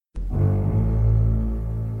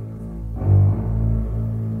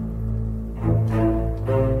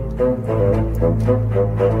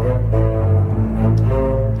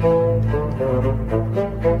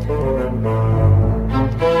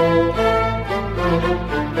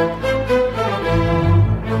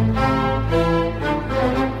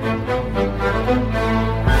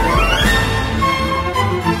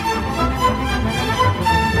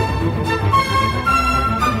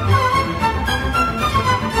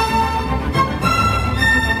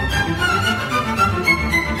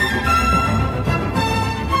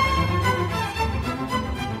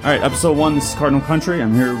All right, episode 1, this is Cardinal Country.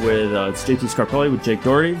 I'm here with it's JT Scarpelli with Jake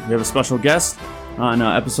Doherty. We have a special guest on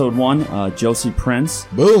episode 1, Josie Prince.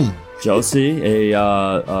 Boom. Josie,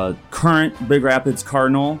 a current Big Rapids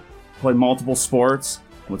Cardinal, played multiple sports.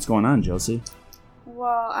 What's going on, Josie?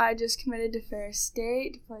 Well, I just committed to Ferris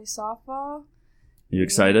State to play softball. You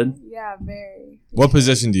excited? Yeah, very. What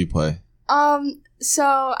position do you play?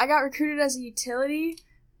 So I got recruited as a utility.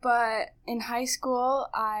 But in high school,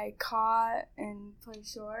 I caught and played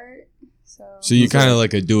short. So you kind of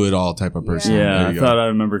like a do-it-all type of person. Yeah, I thought I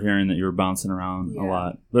remembered hearing that you were bouncing around a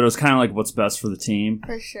lot. But it was kind of like what's best for the team.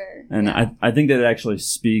 For sure. And I think that it actually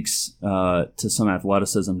speaks to some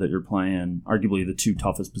athleticism that you're playing, arguably the two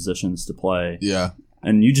toughest positions to play. Yeah.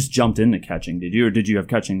 And you just jumped into catching, did you? Or did you have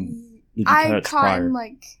catching? Did you I catch caught prior? in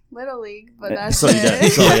like Little League, but that's so you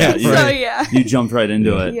did. So you jumped right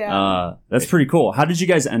into it. Yeah. That's pretty cool. How did you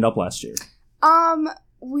guys end up last year?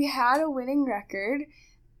 We had a winning record.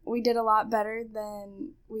 We did a lot better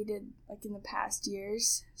than we did like in the past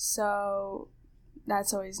years. So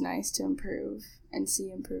that's always nice to improve and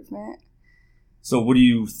see improvement. So what are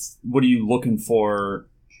you looking for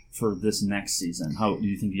this next season? How do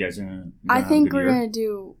you think you guys are gonna I think we're gonna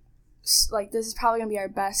do. Like, this is probably going to be our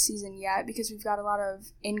best season yet because we've got a lot of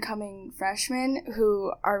incoming freshmen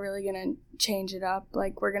who are really going to change it up.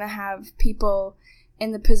 Like, we're going to have people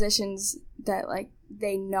in the positions that, like,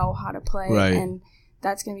 they know how to play. Right. And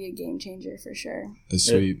that's going to be a game changer for sure. That's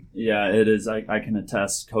sweet. It is. I can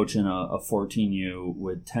attest coaching a 14U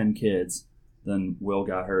with 10 kids. Then Will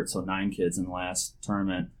got hurt, so 9 kids in the last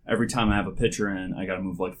tournament. Every time I have a pitcher in, I got to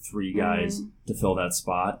move, like, 3 guys to fill that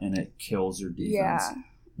spot, and it kills your defense. Yeah.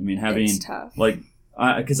 I mean, having it's tough. like,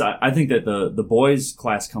 because I think that the boys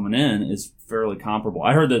class coming in is fairly comparable.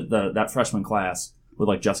 I heard that that freshman class with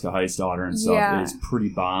like Jessica Heist's daughter and stuff is pretty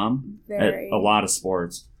bomb at a lot of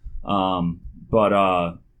sports. I mean,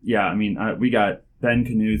 we got Ben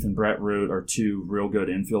Knuth and Brett Root are 2 real good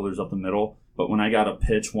infielders up the middle. But when I got to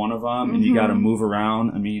pitch one of them and you got to move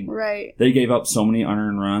around, I mean, they gave up so many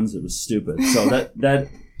unearned runs, it was stupid. So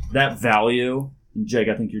that value. Jake,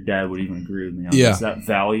 I think your dad would even agree with me on this. That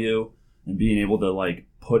value and being able to like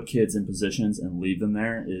put kids in positions and leave them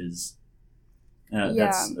there is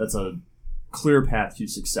that's a clear path to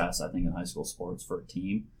success, I think, in high school sports for a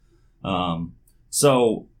team.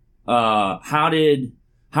 So how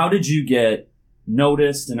did you get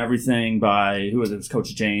noticed and everything by who was it? It was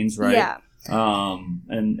Coach Janes, right? Yeah.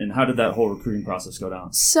 And how did that whole recruiting process go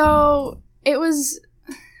down? So it was.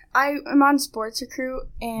 I'm on Sports Recruit,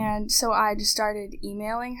 and so I just started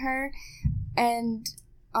emailing her, and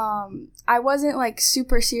I wasn't, like,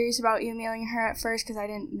 super serious about emailing her at first because I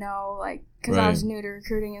didn't know, like, because I was new to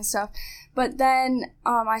recruiting and stuff. But then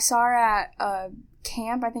I saw her at a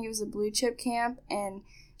camp. I think it was a Blue Chip camp, and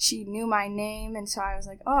she knew my name, and so I was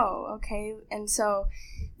like, oh, okay. And so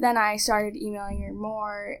then I started emailing her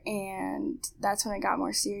more, and that's when it got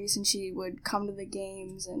more serious, and she would come to the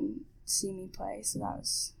games and see me play, so that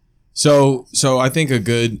was... So I think a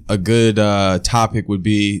good topic would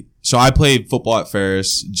be, so I played football at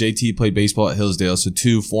Ferris. JT played baseball at Hillsdale. So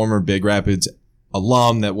 2 former Big Rapids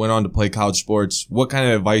alum that went on to play college sports. What kind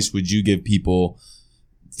of advice would you give people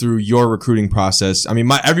through your recruiting process? I mean,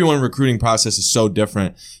 everyone's recruiting process is so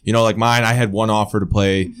different. You know, like mine, I had one offer to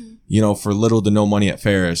play, for little to no money at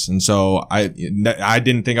Ferris. And so I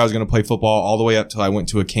didn't think I was going to play football all the way up till I went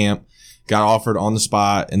to a camp. Got offered on the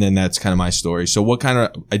spot, and then that's kind of my story. So what kind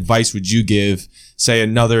of advice would you give, say,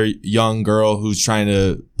 another young girl who's trying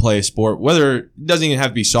to play a sport, whether it doesn't even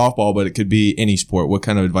have to be softball, but it could be any sport? What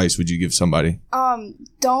kind of advice would you give somebody?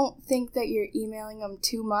 Don't think that you're emailing them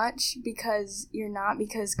too much because you're not,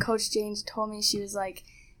 because Coach James told me, she was like,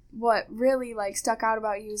 what really like stuck out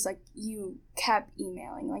about you is like you kept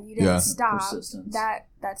emailing, like you didn't stop.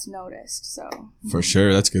 That's noticed. So for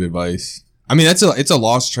sure, that's good advice. I mean, it's a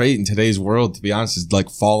lost trait in today's world, to be honest, is like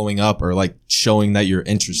following up or like showing that you're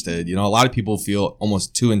interested. You know, a lot of people feel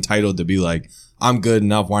almost too entitled to be like, I'm good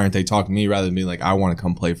enough. Why aren't they talking to me? Rather than being like, I want to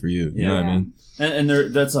come play for you. You know what I mean? And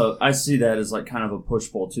I see that as like kind of a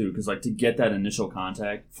push pull too, because like to get that initial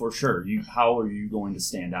contact, for sure, how are you going to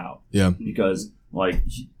stand out? Yeah. Because like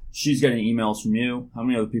she's getting emails from you. How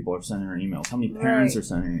many other people are sending her emails? How many parents are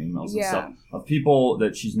sending her emails and stuff of people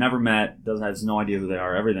that she's never met, has no idea who they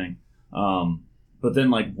are, everything. But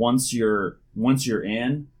then like once you're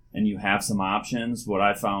in and you have some options, what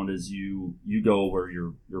I found is you go where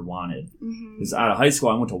you're wanted. Because out of high school,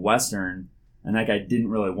 I went to Western, and that guy didn't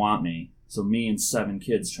really want me. So me and 7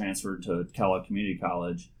 kids transferred to Kellogg Community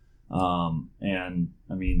College. And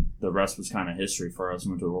I mean, the rest was kind of history for us.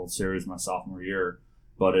 We went to the World Series my sophomore year.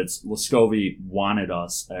 But it's Lascovy wanted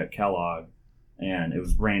us at Kellogg, and it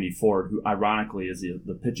was Randy Ford, who ironically is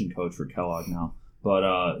the pitching coach for Kellogg now.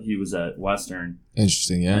 But he was at Western.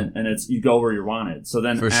 Interesting, yeah. And it's you go where you're wanted. So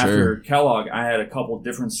then after Kellogg, I had a couple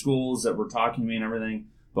different schools that were talking to me and everything.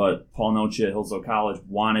 But Paul Noce at Hillsdale College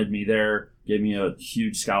wanted me there, gave me a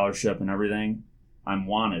huge scholarship and everything. I'm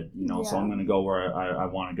wanted, so I'm going to go where I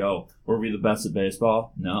want to go. Were we the best at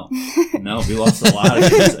baseball? No, we lost a lot of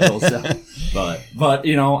kids at Hillsdale. But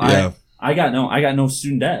I got no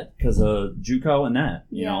student debt because of JUCO and that,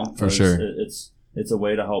 For sure. It's a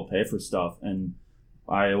way to help pay for stuff. And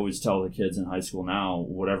I always tell the kids in high school now,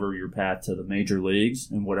 whatever your path to the major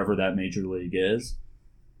leagues and whatever that major league is,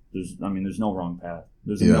 there's no wrong path.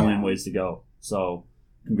 There's a million ways to go. So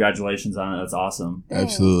congratulations on it. That's awesome.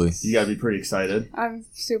 Thanks. Absolutely. You got to be pretty excited. I'm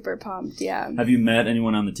super pumped, yeah. Have you met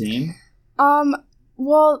anyone on the team?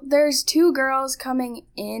 Well, there's 2 girls coming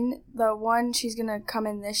in. The one, she's going to come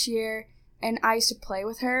in this year, and I used to play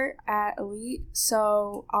with her at Elite,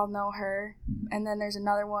 so I'll know her. And then there's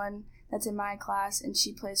another one that's in my class, and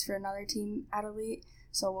she plays for another team at Elite,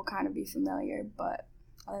 so we'll kind of be familiar, but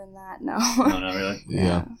other than that, no. No, not really?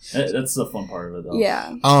 Yeah. That's the fun part of it, though.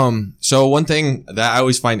 Yeah. So one thing that I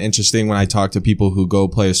always find interesting when I talk to people who go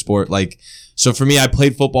play a sport, so for me, I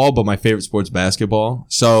played football, but my favorite sport's basketball.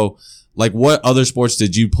 So, what other sports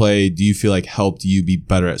did you play do you feel like helped you be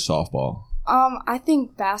better at softball? I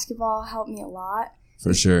think basketball helped me a lot.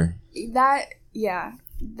 For sure. That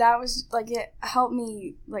was, it helped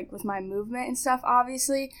me, with my movement and stuff,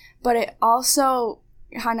 obviously, but it also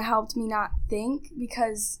kind of helped me not think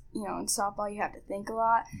because, in softball you have to think a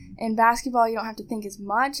lot. In basketball you don't have to think as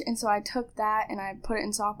much, and so I took that and I put it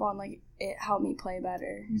in softball and, it helped me play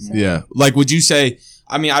better. So. Yeah. Would you say,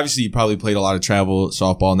 obviously you probably played a lot of travel,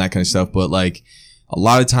 softball and that kind of stuff, but, a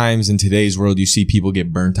lot of times in today's world you see people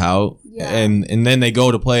get burnt out. Yeah. And then they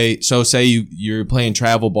go to play, so say you're playing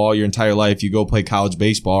travel ball your entire life, you go play college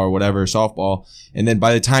baseball or whatever, softball, and then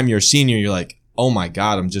by the time you're a senior, you're like, oh my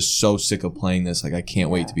God, I'm just so sick of playing this. I can't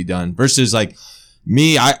wait to be done. Versus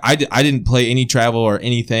me, I didn't play any travel or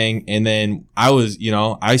anything. And then I was,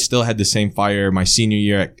 I still had the same fire my senior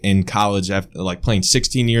year in college after playing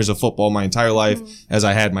 16 years of football my entire life as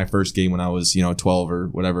I had my first game when I was, 12 or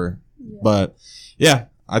whatever. Yeah. But yeah,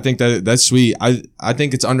 I think that's sweet. I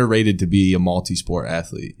think it's underrated to be a multi-sport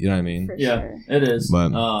athlete. You know what I mean? For sure. It is.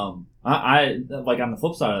 But, I on the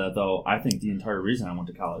flip side of that though, I think the entire reason I went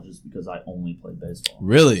to college is because I only played baseball.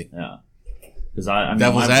 Really? Yeah. Because I mean,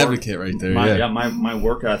 devil's advocate right there. My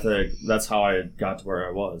work ethic. That's how I got to where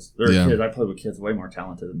I was. There are kids. I played with kids way more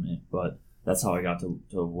talented than me, but that's how I got to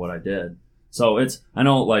what I did. So I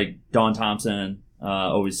know Dawn Thompson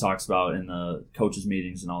always talks about in the coaches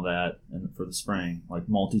meetings and all that, and for the spring,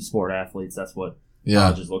 multi-sport athletes. That's what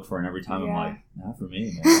colleges look for, and every time I'm like, not for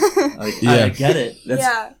me, man. I get it.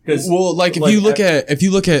 That's, if you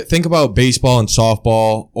look at think about baseball and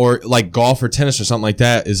softball or golf or tennis or something like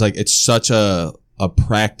that, is it's such a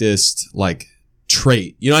practiced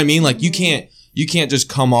trait. You know what I mean? You can't just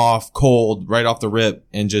come off cold right off the rip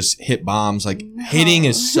and just hit bombs. Hitting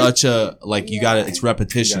is such a you gotta, it's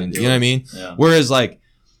repetition. You know what I mean? Yeah. Whereas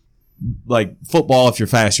football, if you're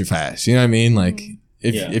fast, you're fast. You know what I mean?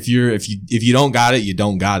 If you don't got it, you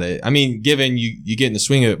don't got it. I mean, given you get in the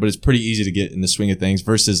swing of it, but it's pretty easy to get in the swing of things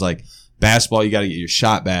versus basketball, you got to get your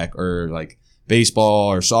shot back, or baseball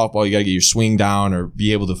or softball, you got to get your swing down or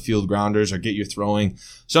be able to field grounders or get your throwing.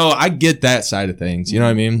 So I get that side of things. You know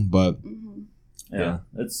what I mean? But yeah,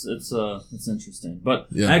 it's interesting. But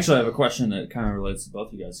actually, I have a question that kind of relates to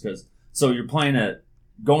both of you guys so you're going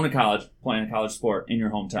to college, playing a college sport in your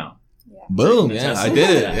hometown. Yeah. Boom! Yeah, I did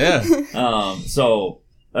it. Yeah. So,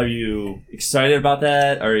 are you excited about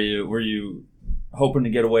that? Were you hoping to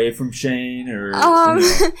get away from Shane, or?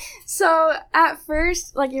 So at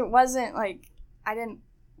first, it wasn't I didn't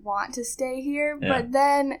want to stay here, but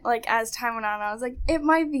then as time went on, I was it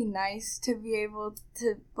might be nice to be able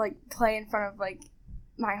to play in front of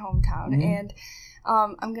my hometown, and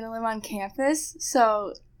I'm gonna live on campus,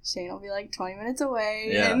 so Shane will be 20 minutes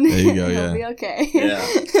away, and there you go, he'll be okay.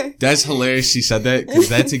 Yeah. That's hilarious she said that, because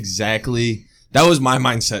that's exactly, that was my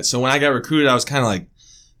mindset. So when I got recruited, I was kind of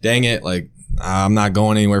dang it, I'm not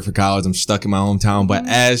going anywhere for college. I'm stuck in my hometown. But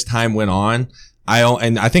as time went on,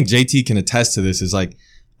 and I think JT can attest to this, is like,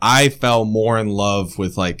 I fell more in love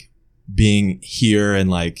with like being here and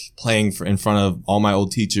like playing in front of all my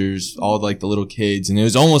old teachers, all like the little kids. And it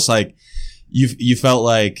was almost like you felt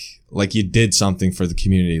like you did something for the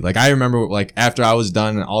community. Like I remember like after I was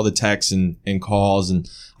done all the texts and calls, and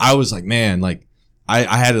I was like, man, like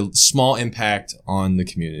I had a small impact on the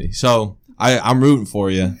community. So I'm rooting for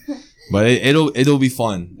you, but it'll be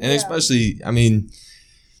fun. And especially, I mean,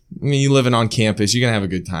 you living on campus, you're going to have a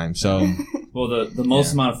good time. So, well, the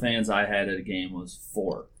most amount of fans I had at a game was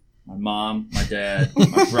 4. My mom, my dad,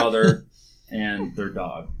 my brother, and their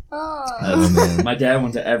dog. Oh. My dad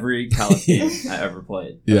went to every college game I ever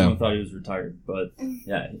played. Everyone thought he was retired, but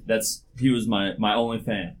yeah, he was my only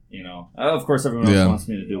fan. You know, of course, everyone else wants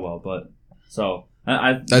me to do well, but so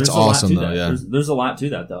that's awesome though. Yeah, there's a lot to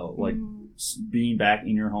that though, like being back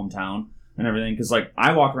in your hometown and everything. Because like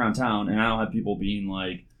I walk around town and I don't have people being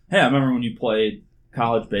like, "Hey, I remember when you played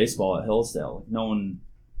college baseball at Hillsdale." Like, no one.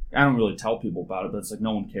 I don't really tell people about it, but it's like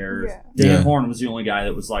no one cares. Yeah. Dan Horn was the only guy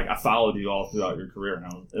that was like, I followed you all throughout your career.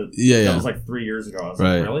 And that was like 3 years ago. I was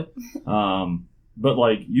like, really? But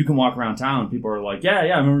like, you can walk around town and people are like, yeah,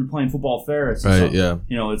 I remember playing football at Ferris. Right, yeah.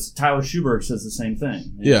 You know, it's Tyler Schuberg says the same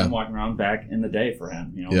thing. You know, I'm walking around back in the day for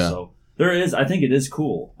him, you know, so I think it is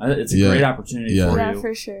cool. It's a great opportunity for you. Yeah,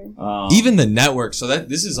 for sure. Even the network. So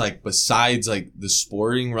this is like, besides like the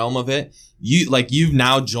sporting realm of it, you've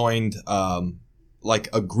now joined, like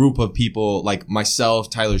a group of people like myself,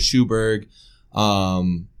 Tyler Schuberg,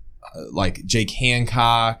 like Jake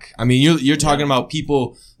Hancock. I mean, you're talking about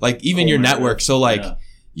people like even your network. So like,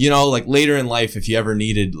 you know, like later in life, if you ever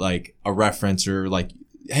needed like a reference or like,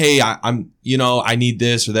 hey, I'm, you know, I need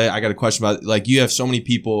this or that. I got a question about it. Like you have so many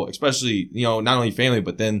people, especially, you know, not only family,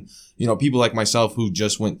 but then, you know, people like myself who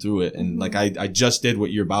just went through it. And like, I just did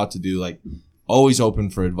what you're about to do, like always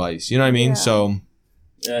open for advice. You know what I mean? Yeah. So,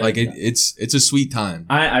 like it's a sweet time.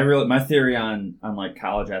 I really, my theory on like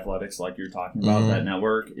college athletics, like you're talking about, that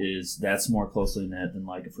network is that's more closely knit than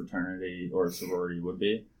like a fraternity or a sorority would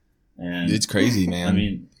be. And it's crazy, man. I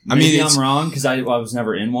mean, I'm wrong because I was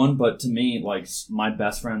never in one, but to me, like my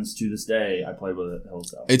best friends to this day, I played with at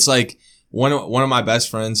Hillsdale. It's like one of my best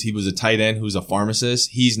friends, he was a tight end who's a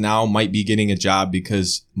pharmacist. He's now might be getting a job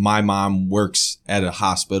because my mom works at a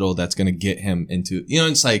hospital that's going to get him into, you know,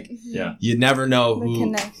 it's like, you never know the who.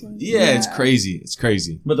 Connections. Yeah, it's crazy. It's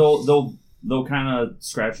crazy. But they'll kind of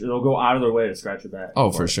they'll go out of their way to scratch your back. Oh,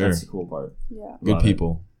 for sure. That's the cool part. Yeah. Good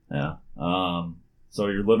people. Yeah. So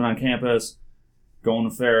you're living on campus, going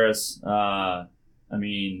to Ferris. I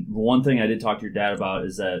mean, one thing I did talk to your dad about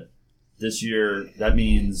is that this year, that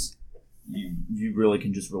means you really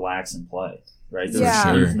can just relax and play, right?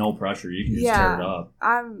 There's no pressure. You can just tear it up.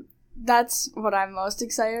 That's what I'm most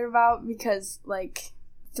excited about because, like,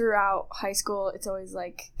 throughout high school, it's always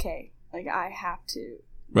like, okay, like, I have to.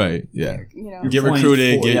 Right, yeah. You know, get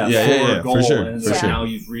recruited. For sure. And so now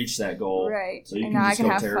you've reached that goal. Right. So you can just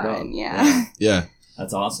go tear it up. Yeah.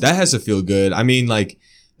 That's awesome. That has to feel good. I mean, like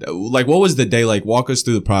what was the day like? Walk us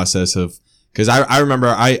through the process of, because I remember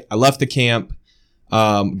I left the camp,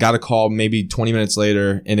 got a call maybe 20 minutes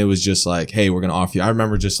later, and it was just like, hey, we're going to offer you. I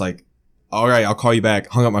remember just like, all right, I'll call you back.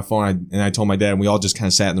 Hung up my phone, and I told my dad, and we all just kind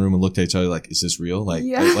of sat in the room and looked at each other like, is this real? Like,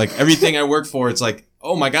 like everything I work for, it's like,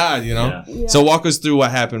 oh my God, you know? Yeah. So walk us through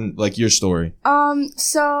what happened, like your story.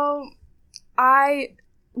 So I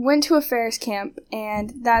went to a Ferris camp,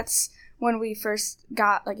 and that's when we first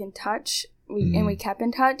got like in touch. And we kept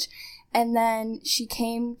in touch. And then she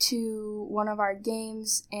came to one of our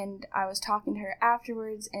games, and I was talking to her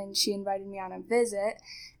afterwards, and she invited me on a visit.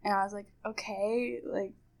 And I was like, okay,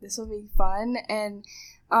 like, this will be fun. And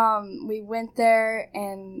we went there,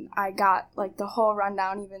 and I got like the whole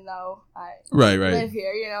rundown, even though I live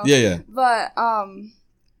here, you know. Yeah. But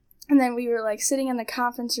and then we were like sitting in the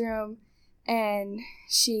conference room, and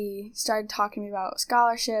she started talking to me about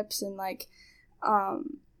scholarships and like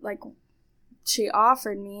she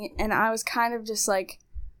offered me, and I was kind of just like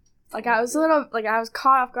I was a little like I was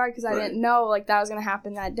caught off guard because I didn't know like that was gonna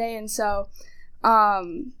happen that day. And so I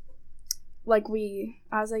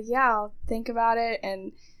was like, yeah, I'll think about it.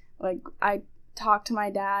 And like I talked to my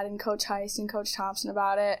dad and Coach Heist and Coach Thompson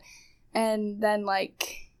about it, and then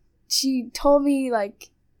like she told me like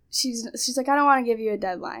she's like, I don't want to give you a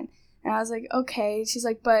deadline. And I was like, okay. She's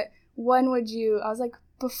like, but when would you? I was like,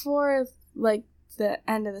 before like the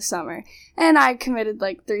end of the summer. And I committed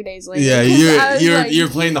like 3 days later. Yeah, you're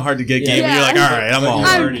playing the hard to get game. And you're like, all right, I'm on.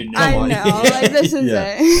 I know, like this is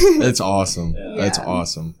it. That's awesome. Yeah. That's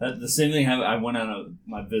awesome. The same thing happened. I went on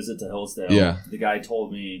my visit to Hillsdale. Yeah. The guy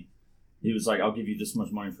told me, he was like, I'll give you this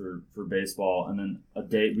much money for baseball. And then a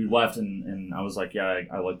day we left and I was like, yeah,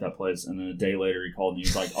 I like that place. And then a day later he called and he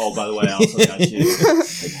was like, oh, by the way, I also got you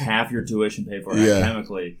like half your tuition paid for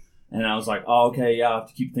academically. And I was like, oh, okay, yeah, I have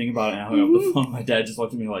to keep thinking about it. And I hung up the phone. My dad just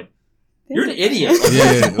looked at me like, you're an idiot.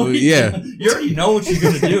 You already know what you're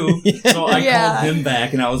going to do. So I called him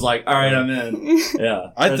back and I was like, all right, I'm in.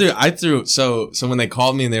 Yeah. I threw, so when they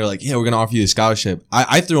called me and they were like, yeah, we're going to offer you a scholarship.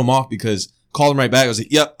 I threw them off because called them right back. I was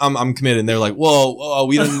like, yep, I'm committed. And they're like, whoa,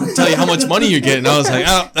 we didn't tell you how much money you're getting. I was like,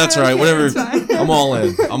 oh, that's right. Whatever. I'm all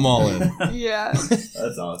in. Yeah.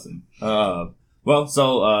 That's awesome. Well,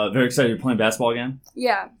 so very excited. You're playing basketball again?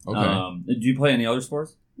 Yeah. Okay. Do you play any other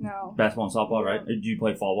sports? No. Basketball and softball, right? Do you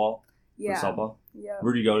play fall ball? Yeah. For softball? Yeah.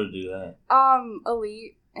 Where do you go to do that?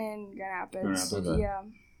 Elite in Grand Rapids. Yeah.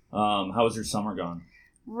 How was your summer gone?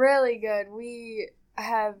 Really good.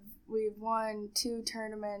 We've won 2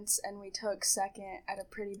 tournaments and we took second at a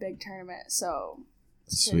pretty big tournament. So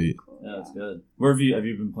sweet. Cool. Yeah, that's good. Where have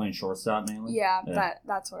you been playing shortstop mainly? Yeah.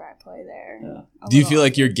 That's where I play there. Yeah. Do you feel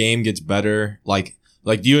like your game gets better? Like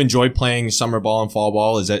do you enjoy playing summer ball and fall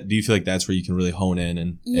ball? Do you feel like that's where you can really hone in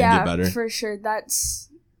and get better? Yeah, for sure. That's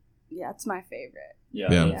my favorite.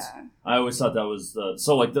 Yeah. I always thought that was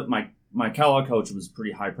my Kellogg coach was a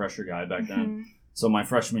pretty high pressure guy back then. Mm-hmm. So my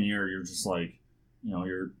freshman year, you're just like,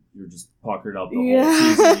 you're just puckered up the whole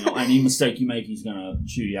season. Any mistake you make, he's gonna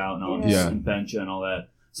chew you out and bench you and all that.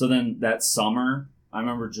 So then that summer, I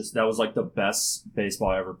remember that was like the best baseball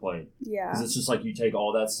I ever played. Yeah, because it's just like you take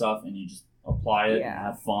all that stuff and you just apply it and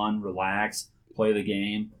have fun, relax, play the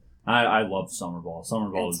game. I love summer ball. Summer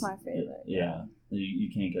ball is my favorite. Yeah.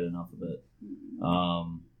 You can't get enough of it.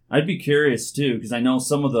 I'd be curious too, because I know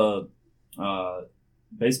some of the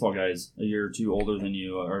baseball guys a year or two older than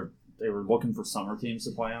you they were looking for summer teams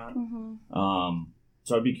to play on. Mm-hmm.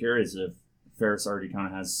 So I'd be curious if Ferris already kind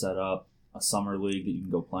of has set up a summer league that you can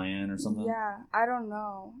go play in or something. Yeah, I don't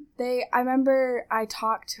know. I remember I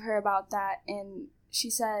talked to her about that, and she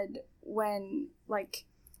said when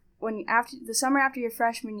after the summer after your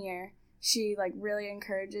freshman year, she like really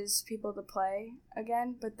encourages people to play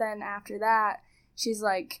again. But then after that, she's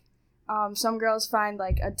like, some girls find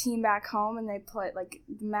like a team back home and they play like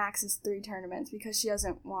max is 3 tournaments because she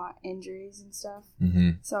doesn't want injuries and stuff. Mm-hmm.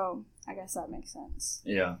 So I guess that makes sense.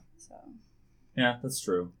 Yeah. So. Yeah, that's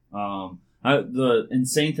true. The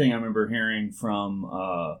insane thing I remember hearing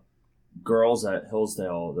from girls at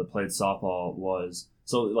Hillsdale that played softball was,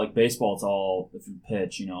 so like baseball, it's all, if you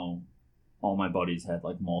pitch, all my buddies had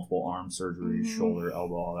like multiple arm surgeries, shoulder,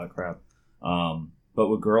 elbow, all that crap. But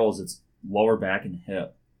with girls, it's lower back and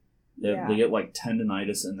hip. They get like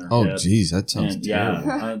tendonitis in their hip. Oh, geez, that sounds terrible.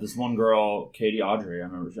 Yeah, this one girl, Katie Audrey, I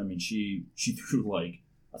remember. I mean, she threw like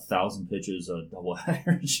 1,000 pitches a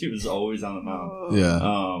doubleheader. She was always on the mound.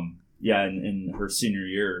 Yeah. And in her senior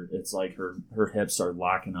year, it's like her hips started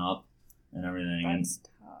locking up and everything. That's tough.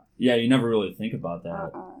 Yeah, you never really think about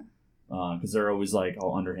that. Because they're always like,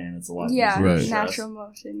 underhand, it's a lot easier. Right. Natural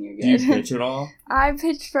motion, you're good. Do you pitch at all? I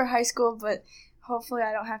pitched for high school, but hopefully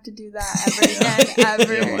I don't have to do that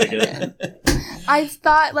ever again. I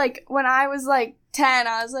thought, like, when I was, like, 10,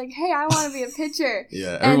 I was like, hey, I want to be a pitcher.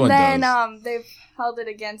 Yeah, everyone does. And then they've held it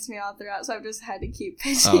against me all throughout, so I've just had to keep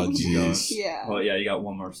pitching. Oh, jeez. Yeah. Well, yeah, you got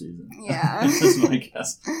one more season. Yeah. That's my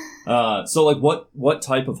guess. So, like, what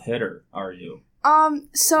type of hitter are you?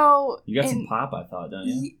 So... You got some pop, I thought, don't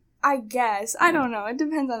you? I guess. I don't know. It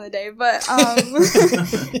depends on the day. But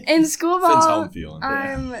in school ball,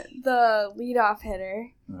 I'm the leadoff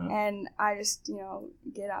hitter. And I just,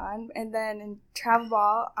 get on. And then in travel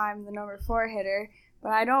ball, I'm the number 4 hitter.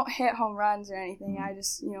 But I don't hit home runs or anything. I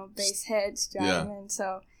just, base hits, drive them in.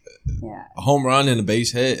 So, yeah. A home run and a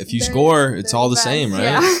base hit. If you score, it's all the same,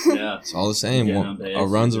 right? Yeah. It's all the same. A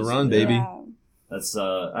run's a run, baby. Yeah. That's,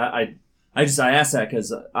 I asked that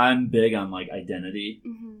because I'm big on like identity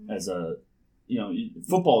as a,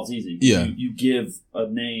 football is easy. Yeah. You give a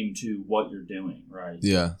name to what you're doing, right?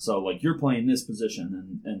 Yeah. So like you're playing this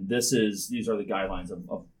position and these are the guidelines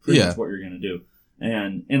of pretty much what you're going to do.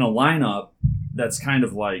 And in a lineup, that's kind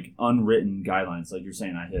of like unwritten guidelines. Like you're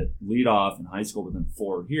saying, I hit leadoff in high school, but then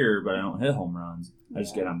 4 here, but I don't hit home runs. I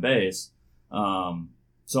just get on base.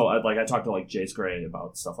 So I talked to like Jace Gray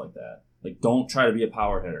about stuff like that. Like, don't try to be a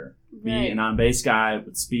power hitter. Be an on-base guy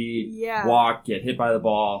with speed, walk, get hit by the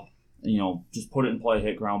ball, just put it in play,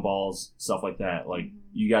 hit ground balls, stuff like that. Like,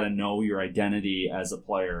 you got to know your identity as a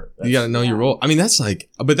player. You got to know your role. I mean, that's a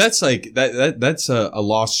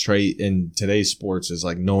lost trait in today's sports is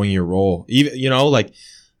like knowing your role. Even,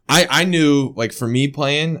 I knew, like, for me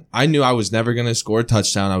playing, I knew I was never going to score a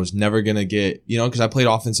touchdown. I was never going to get, you know, because I played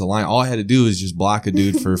offensive line. All I had to do was just block a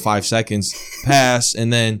dude for 5 seconds, pass,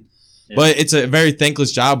 and then, but it's a very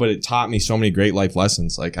thankless job, but it taught me so many great life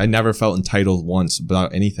lessons. Like, I never felt entitled once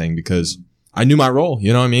about anything because I knew my role.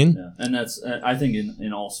 You know what I mean? Yeah. And that's, I think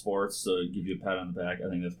in all sports, to give you a pat on the back, I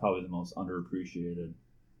think that's probably the most underappreciated.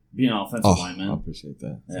 Being an offensive lineman. I appreciate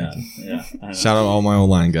that. Yeah. Shout out all my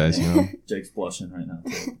O-line guys, you know. Jake's blushing right now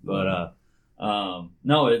too. But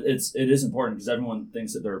no, it is important because everyone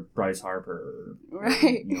thinks that they're Bryce Harper or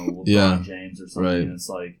you know, LeBron James or something. Right. And it's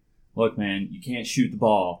like, look, man, you can't shoot the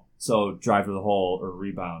ball, so drive to the hole or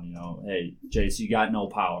rebound, you know. Hey, Jace, you got no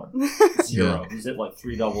power. 0. He's hit like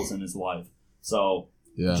 3 doubles in his life. So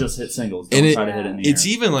just hit singles. Don't try to hit it in the air. It's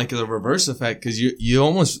even like a reverse effect because you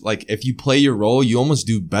almost, like, if you play your role, you almost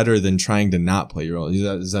do better than trying to not play your role.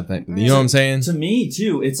 Is that thing? You know what I'm saying? To me,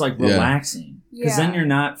 too, it's like relaxing. Because then you're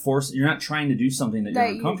not trying to do something that you're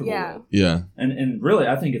uncomfortable with. Yeah. And really,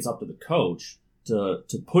 I think it's up to the coach to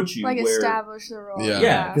put you like where, establish the role.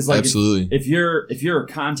 Yeah, because like absolutely, if you're a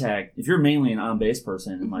contact, if you're mainly an on base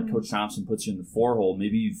person, and like Coach Thompson puts you in the 4 hole,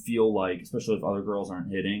 maybe you feel like, especially if other girls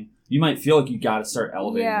aren't hitting, you might feel like you got to start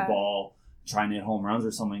elevating the ball, trying to hit home runs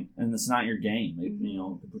or something, and it's not your game. It, you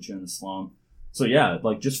know, it puts you in the slump. So yeah,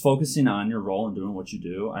 like just focusing on your role and doing what you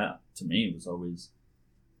do. To me, it was always.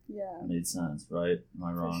 Yeah. Made sense, right? Am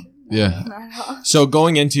I wrong? Yeah. So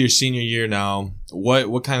going into your senior year now,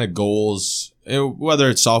 what kind of goals, whether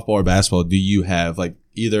it's softball or basketball, do you have, like,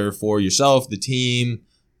 either for yourself, the team,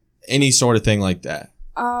 any sort of thing like that?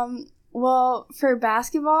 Well, for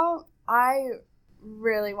basketball, I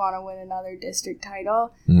really want to win another district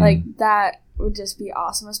title. Like, that would just be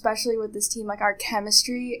awesome, especially with this team. Like, our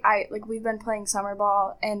chemistry, we've been playing summer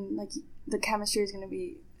ball, and like the chemistry is going to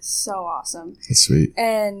be so awesome. That's sweet.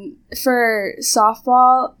 And for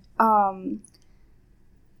softball,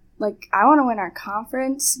 like, I want to win our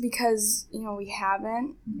conference because, you know, we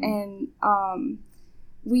haven't. And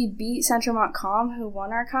we beat Central Montcalm, who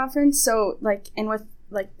won our conference. So, like, and with,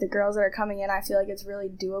 like, the girls that are coming in, I feel like it's really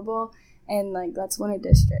doable. And, like, let's win a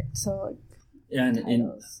district. So, like,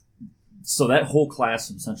 so that whole class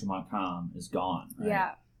from Central Montcalm is gone, right?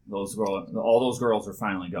 Yeah. All those girls are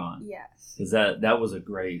finally gone. Yes. Because that was a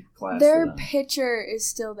great class. Their pitcher is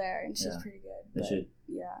still there, and she's pretty good.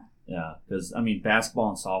 Yeah. Because, I mean, basketball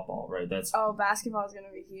and softball, right? Basketball is going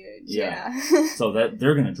to be huge. Yeah. So that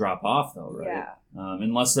they're going to drop off, though, right? Yeah.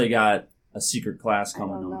 Unless they got a secret class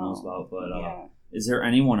coming no one knows about. But is there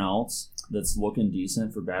anyone else that's looking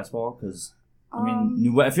decent for basketball? Because, I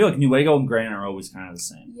mean, I feel like Newaygo and Grant are always kind of the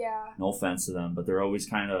same. Yeah. No offense to them, but they're always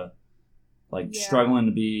kind of, like, struggling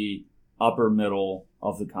to be upper middle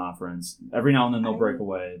of the conference. Every now and then they'll break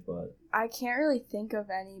away, but I can't really think of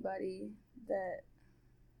anybody that.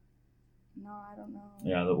 No, I don't know.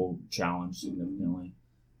 Yeah, that will challenge significantly.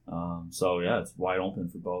 So yeah, it's wide open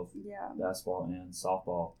for both basketball and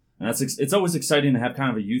softball, and it's always exciting to have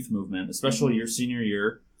kind of a youth movement, especially your senior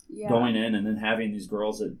year, going in and then having these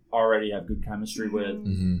girls that already have good chemistry with.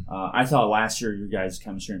 I thought last year your guys'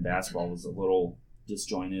 chemistry in basketball was a little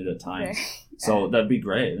disjointed at times, so that'd be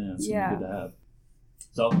great. Yeah, it's gonna be good to have.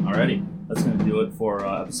 So, alrighty, that's going to do it for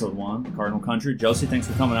episode 1, Cardinal Country. Josie, thanks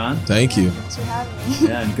for coming on. Thank you. Thanks for having me.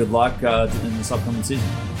 Yeah, and good luck in this upcoming season.